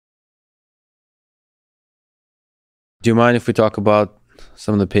Do you mind if we talk about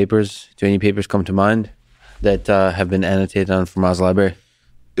some of the papers? Do any papers come to mind that have been annotated on Fermat's library?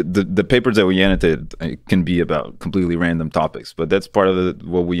 The papers that we annotated can be about completely random topics, but that's part of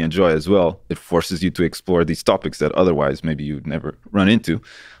what we enjoy as well. It forces you to explore these topics that otherwise maybe you'd never run into.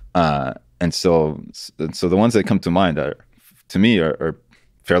 And so the ones that come to mind to me are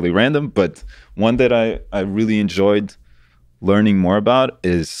fairly random, but one that I really enjoyed learning more about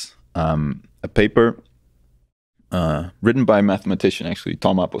is a paper written by a mathematician, actually,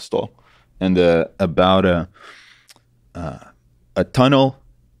 Tom Apostol, and about a tunnel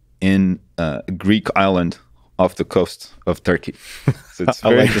in a Greek island off the coast of Turkey. So it's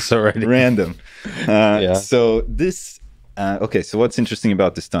very I like this already. random. Yeah. So this, okay, so what's interesting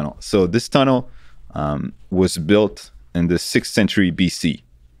about this tunnel? So this tunnel was built in the 6th century BC.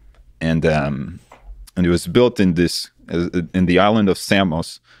 And it was built in the island of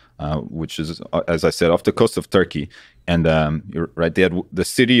Samos, which is, as I said, off the coast of Turkey. And you're right, they had the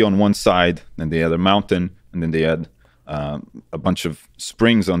city on one side, and they had a mountain, and then they had a bunch of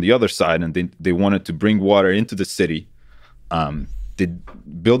springs on the other side, and they wanted to bring water into the city.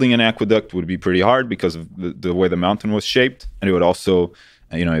 Building an aqueduct would be pretty hard because of the way the mountain was shaped, and it would also,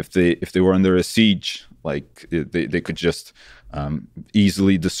 if they were under a siege, like they could just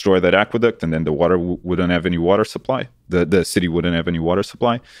easily destroy that aqueduct, and then the water wouldn't have any water supply. The city wouldn't have any water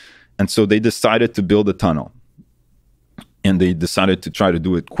supply, and so they decided to build a tunnel, and they decided to try to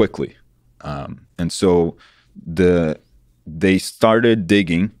do it quickly, and so they started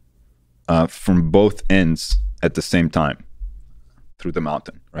digging from both ends at the same time through the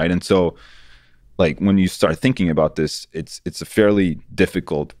mountain, right? And so, like, when you start thinking about this, it's a fairly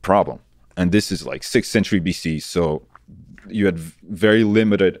difficult problem. And this is like 6th century BC, so you had very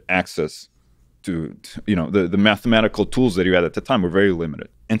limited access to the mathematical tools that you had at the time were very limited.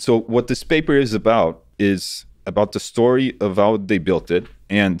 And so what this paper is about the story of how they built it,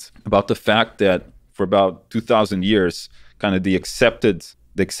 and about the fact that for about 2,000 years, kind of the accepted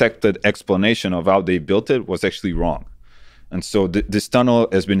explanation of how they built it was actually wrong. And so this tunnel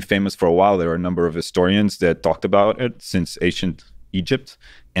has been famous for a while. There are a number of historians that talked about it since ancient Egypt,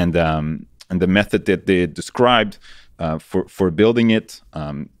 and the method that they described for building it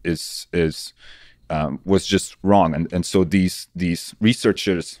was just wrong. And so these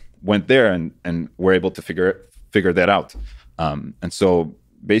researchers went there and were able to figure that out. And so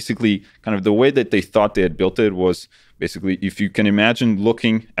basically, kind of the way that they thought they had built it was basically, if you can imagine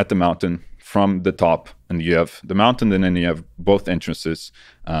looking at the mountain from the top, and you have the mountain, and then you have both entrances.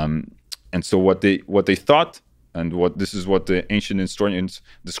 And so what they thought, and this is what the ancient historians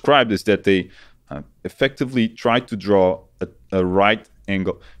described, is that they effectively tried to draw a right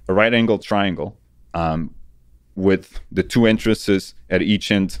angle triangle with the two entrances at each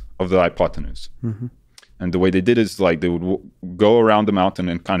end of the hypotenuse. Mm-hmm. And the way they did is, like, they would go around the mountain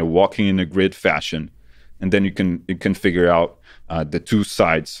and kind of walking in a grid fashion, and then you can figure out the two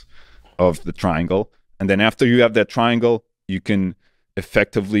sides of the triangle. And then after you have that triangle, you can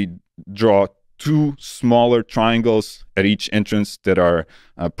effectively draw two smaller triangles at each entrance that are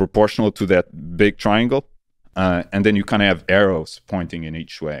proportional to that big triangle. And then you kind of have arrows pointing in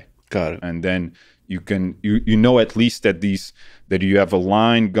each way. Got it. And then you know at least that you have a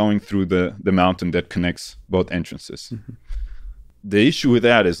line going through the mountain that connects both entrances. Mm-hmm. The issue with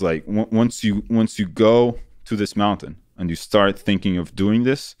that is, like, once you go to this mountain and you start thinking of doing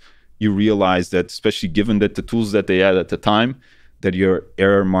this, you realize that, especially given that the tools that they had at the time, that your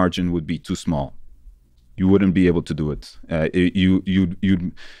error margin would be too small. You wouldn't be able to do it.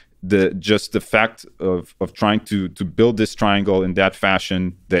 Just the fact of trying to build this triangle in that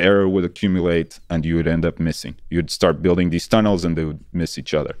fashion, the error would accumulate and you would end up missing. You'd start building these tunnels and they would miss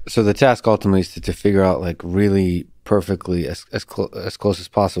each other. So the task ultimately is to figure out, like, really perfectly as close as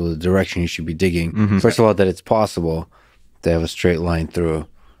possible the direction you should be digging. Mm-hmm. First of all, that it's possible to have a straight line through,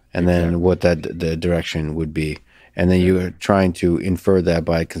 and then what the direction would be. And then you're trying to infer that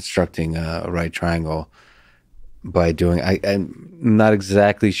by constructing a right triangle. By doing, I'm not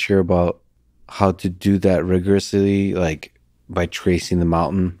exactly sure about how to do that rigorously, like by tracing the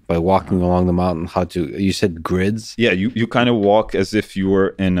mountain, by walking along the mountain. You said grids? Yeah, you kind of walk as if you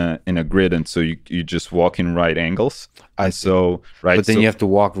were in a grid, and so you just walk in right angles. But then you have to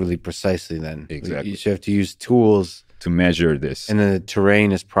walk really precisely. Then exactly, you have to use tools to measure this, and then the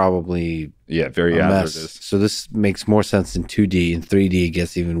terrain is probably very hazardous. So this makes more sense in 2D. In 3D, it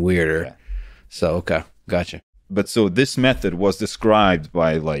gets even weirder. Yeah. So okay, gotcha. But so this method was described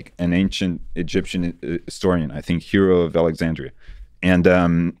by, like, an ancient Egyptian historian, I think Hero of Alexandria, and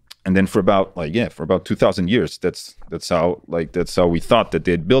then for about 2,000 years, that's how we thought that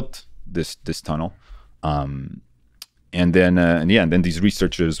they had built this tunnel, and then and then these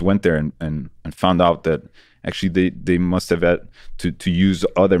researchers went there and found out that actually they must have had to use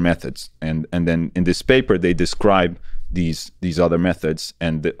other methods, and then in this paper they describe these other methods,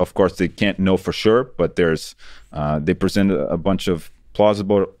 and of course they can't know for sure, but there's they present a bunch of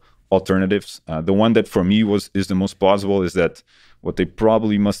plausible alternatives. The one that for me is the most plausible is that what they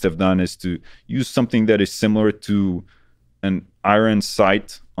probably must have done is to use something that is similar to an iron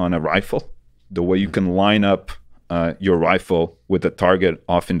sight on a rifle, the way you can line up your rifle with a target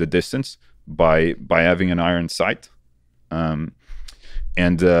off in the distance by having an iron sight, and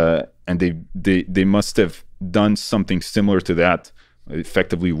they must have done something similar to that,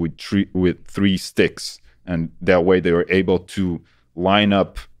 effectively with three sticks, and that way they were able to line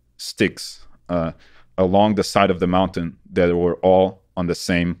up sticks along the side of the mountain that were all on the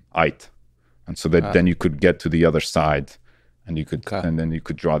same height, and so that then you could get to the other side, and you could and then you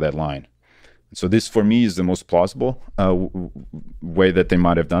could draw that line. So this, for me, is the most plausible way that they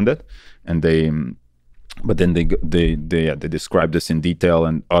might have done that, and but then they describe this in detail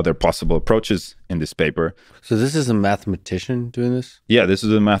and other possible approaches in this paper. So this is a mathematician doing this? Yeah, this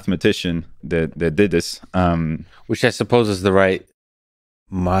is a mathematician that did this, which I suppose is the right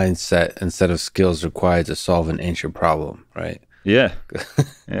mindset and set of skills required to solve an ancient problem, right? Yeah,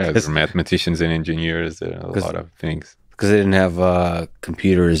 There's mathematicians and engineers. There are a lot of things. Because they didn't have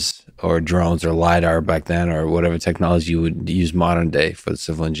computers or drones or LiDAR back then, or whatever technology you would use modern day for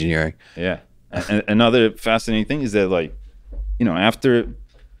civil engineering. Yeah. And another fascinating thing is that, like, you know, after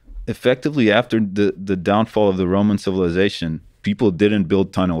the downfall of the Roman civilization, people didn't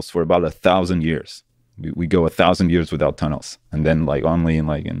build tunnels for about 1,000 years. We go 1,000 years without tunnels, and then only in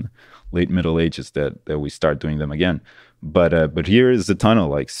late Middle Ages that we start doing them again. But here is the tunnel,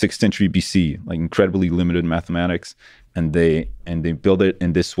 6th century BC, incredibly limited mathematics, and they build it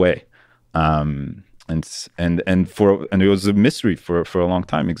in this way, and it was a mystery for a long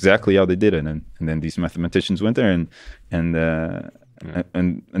time exactly how they did it, and then these mathematicians went there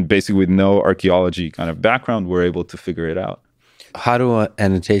and basically with no archaeology kind of background were able to figure it out. How do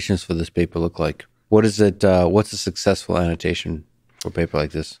annotations for this paper look like? What is it? What's a successful annotation for a paper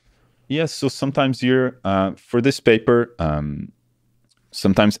like this? Yes, so sometimes you're, for this paper,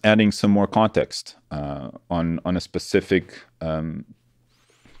 sometimes adding some more context on a specific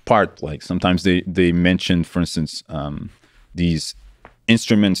part. Like sometimes they mentioned, for instance, these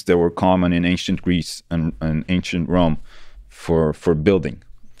instruments that were common in ancient Greece and ancient Rome for building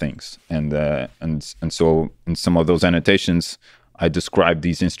things. And so in some of those annotations, I described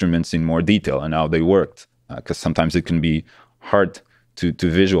these instruments in more detail and how they worked, because sometimes it can be hard to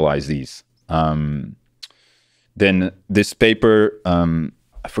visualize these. Then this paper,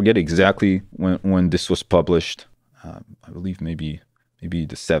 I forget exactly when this was published. I believe maybe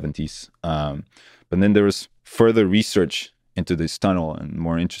the 70s. But then there was further research into this tunnel and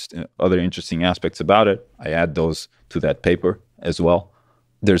more other interesting aspects about it. I add those to that paper as well.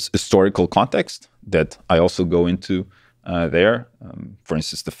 There's historical context that I also go into there. For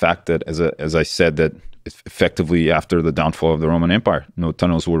instance, the fact that, as I said, that effectively after the downfall of the Roman Empire, no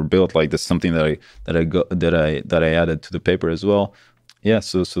tunnels were built. Like that's something that I added to the paper as well. Yeah,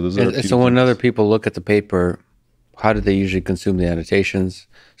 so those are. So when other people look at the paper, how do they usually consume the annotations?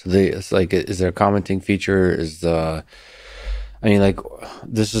 So it's like, is there a commenting feature? This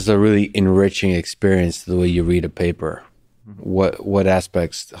is a really enriching experience the way you read a paper. What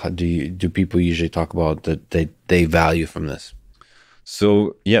aspects do people usually talk about that they value from this?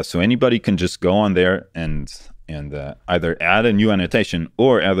 So anybody can just go on there and either add a new annotation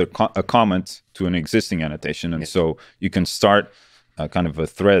or add a comment to an existing annotation, and so you can start kind of a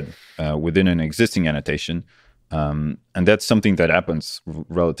thread within an existing annotation, and that's something that happens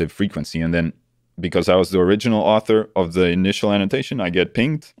relative frequency. And then because I was the original author of the initial annotation, I get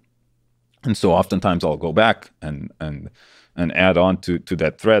pinged, and so oftentimes I'll go back and add on to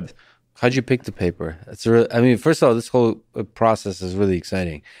that thread. How'd you pick the paper? First of all, this whole process is really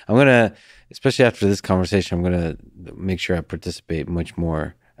exciting. I'm gonna, especially after this conversation, I'm gonna make sure I participate much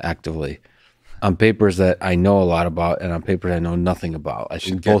more actively on papers that I know a lot about and on papers I know nothing about. I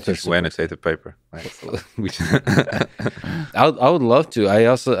should both annotate the paper. I would love to. I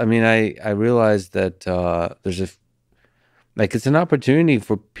realized that there's it's an opportunity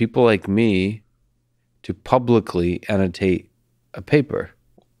for people like me to publicly annotate a paper,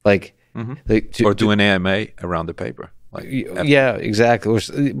 or do an AMA around the paper. Yeah,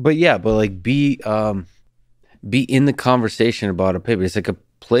 exactly. But be in the conversation about a paper. It's like a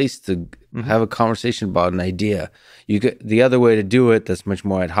place to have a conversation about an idea. The other way to do it that's much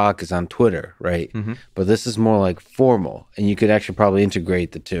more ad hoc is on Twitter, right? But this is more like formal, and you could actually probably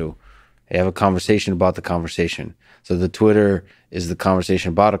integrate the two They have a conversation about the conversation. So the Twitter is the conversation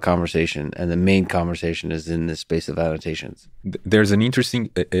about a conversation, and the main conversation is in the space of annotations. There's an interesting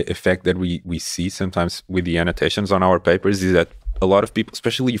effect that we see sometimes with the annotations on our papers, is that a lot of people,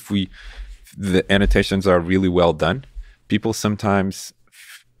 especially if the annotations are really well done, people sometimes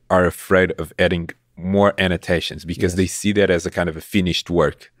are afraid of adding more annotations because they see that as a kind of a finished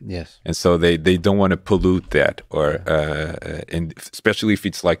work. Yes. And so they don't want to pollute that, or and especially if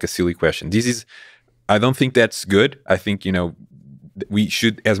it's like a silly question. I don't think that's good. I think, we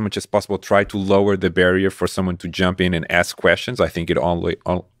should, as much as possible, try to lower the barrier for someone to jump in and ask questions. I think it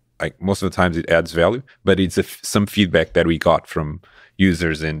like most of the times it adds value, but it's some feedback that we got from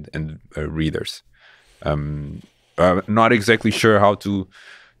users and readers. Not exactly sure how to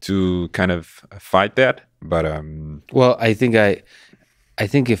kind of fight that, but well, I think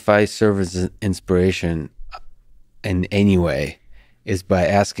if I serve as an inspiration in any way, is by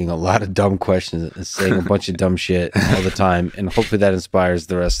asking a lot of dumb questions and saying a bunch of dumb shit all the time, and hopefully that inspires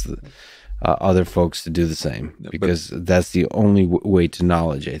the rest of the other folks to do the same, because that's the only way to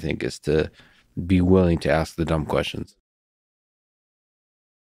knowledge, I think, is to be willing to ask the dumb questions.